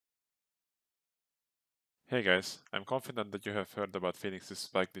Hey guys, I'm confident that you have heard about Phoenix's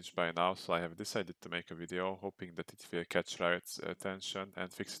spike glitch by now, so I have decided to make a video hoping that it will catch Riot's attention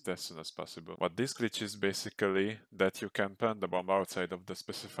and fix it as soon as possible. What this glitch is basically that you can plant the bomb outside of the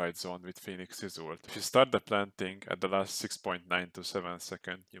specified zone with Phoenix's ult. If you start the planting at the last 6.9 to 7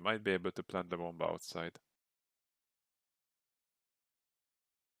 seconds, you might be able to plant the bomb outside.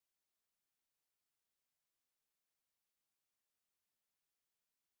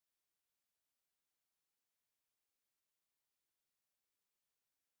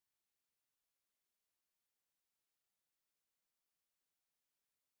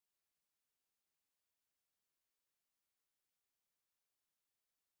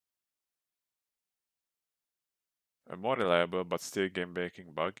 A more reliable but still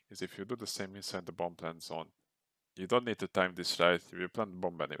game-breaking bug is if you do the same inside the bomb plant zone. You don't need to time this right, you will plant the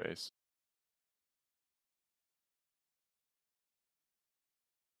bomb anyways.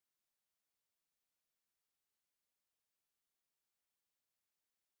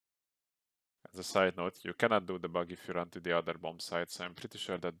 As a side note, you cannot do the bug if you run to the other bomb site, so I'm pretty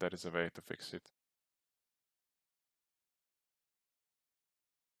sure that there is a way to fix it.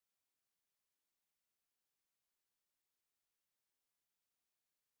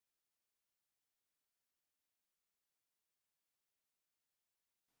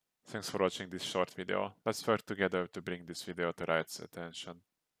 Thanks for watching this short video. Let's work together to bring this video to Riot's attention.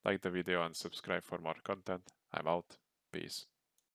 Like the video and subscribe for more content. I'm out. Peace.